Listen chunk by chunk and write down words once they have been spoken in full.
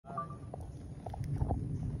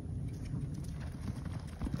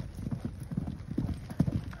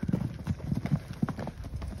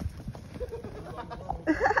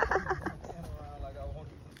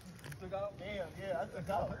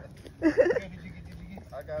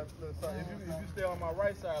So if you stay on my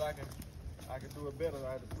right side, I can do it better.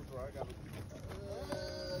 I have to push right. I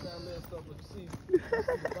got a little stuff, but you see.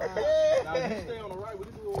 Now if you stay on the right, we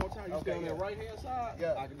can do it one more time. You stay on that right hand side.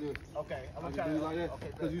 Yeah. I can do it. Okay. I'm gonna try to do it like that. Okay.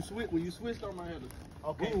 Because you switch when you switch on my head.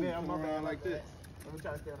 Okay. Boom, I'm around like that. Let me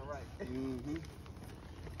try to stay on the right.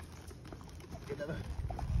 Get that up.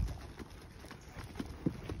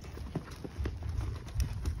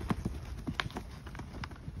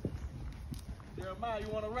 Jeremiah, you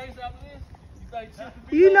want to race after this?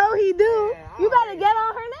 You know he do. You better get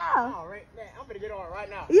on her now. All right, man, I'm gonna get on her right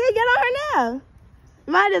now. Yeah, get on her now.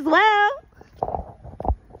 Might as well.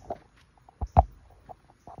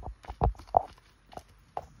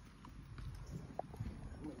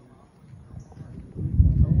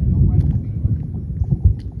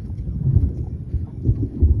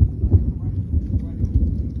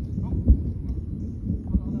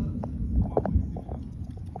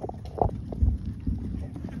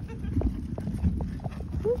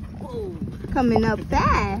 Coming up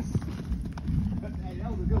fast.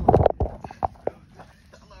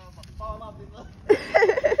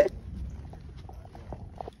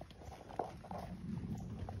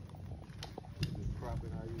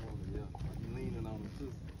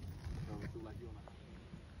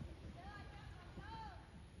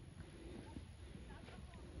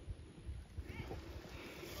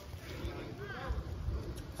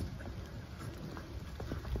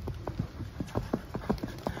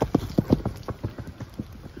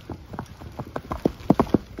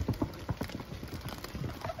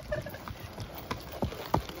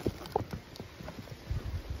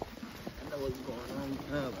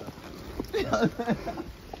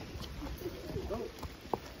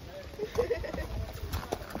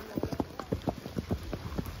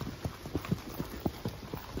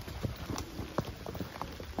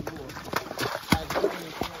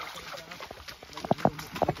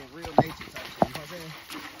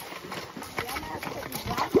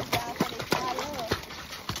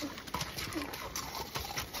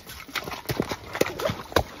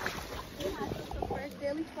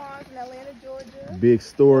 Big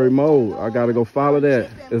Story Mode. I gotta go follow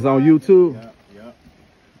that. It's on YouTube. Yeah.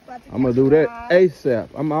 I'm gonna do that ASAP.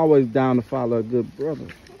 I'm always down to follow a good brother.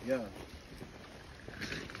 Yeah.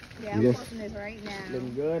 Yeah, I'm posting this right now.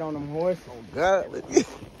 Looking good on them horses. Oh God.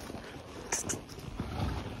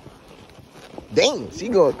 Dang, she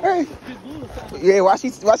going crazy. Yeah, why she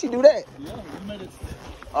do that?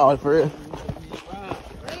 Oh, for real.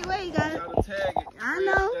 Wait, you got it. Tag it. I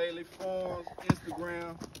know. Daily Farms,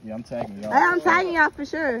 Instagram. Yeah, I'm tagging y'all. I'm tagging y'all for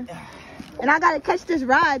sure. And I gotta catch this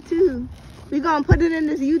ride too. We gonna put it in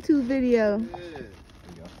this YouTube video.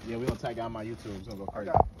 Yeah, we gonna tag out my YouTube. It's gonna go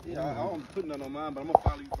crazy. Yeah, I don't put nothing on mine, but I'm gonna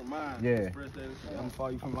follow you from mine. Yeah. I'm gonna follow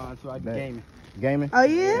you from mine too. I do gaming. Gaming? Oh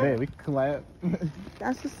yeah? Yeah, we can collab.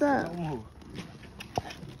 That's what's up.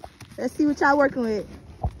 Let's see what y'all working with.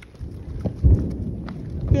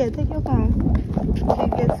 Yeah, take your phone.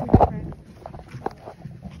 It gets too different.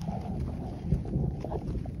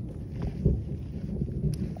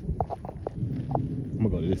 I'm gonna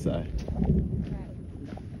go to this side.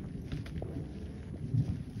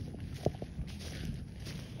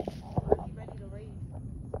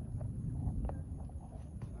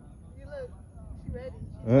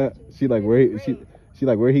 She like where she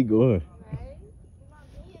like where he going.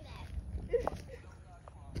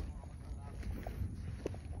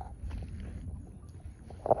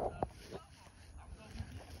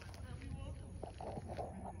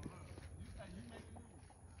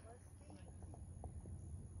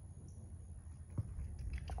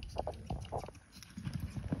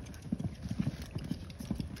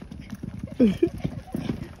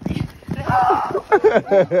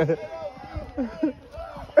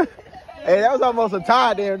 Hey, that was almost a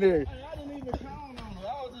tie down there. I didn't even count on her. I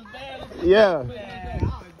was as bad as Yeah.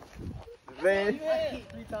 Man,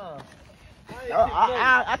 3 times.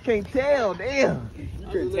 I can't tell. Damn. You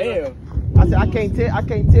can tell. I said I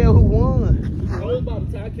can't tell who won. I was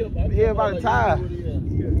about to tie. Yeah, about to tie. We're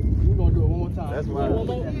gonna do it one more time. That's mine.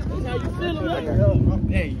 That's how you feeling, man?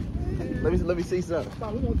 Hey. Let me see something.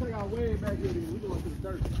 We're gonna take our way back here. We're going to the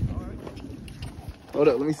dirt. All right. Hold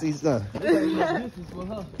up, let me see something. This is for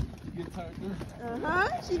her. Get turned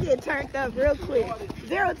up. She get turned up real quick.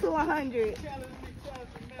 0 to 100.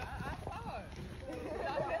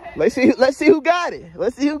 Let's see who got it.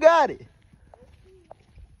 Let's see who got it.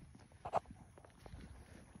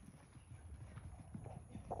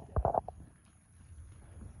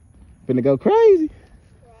 Finna go crazy.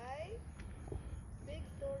 Right? Big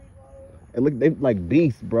Story Mode. And look, they like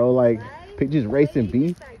beasts, bro. Like pictures racing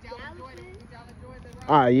beasts.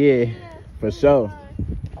 Ah, yeah, for sure.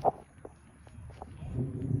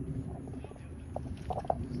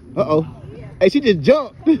 Uh-oh. Hey, she just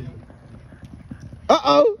jumped.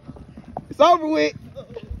 Uh-oh. It's over with.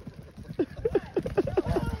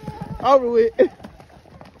 Over with.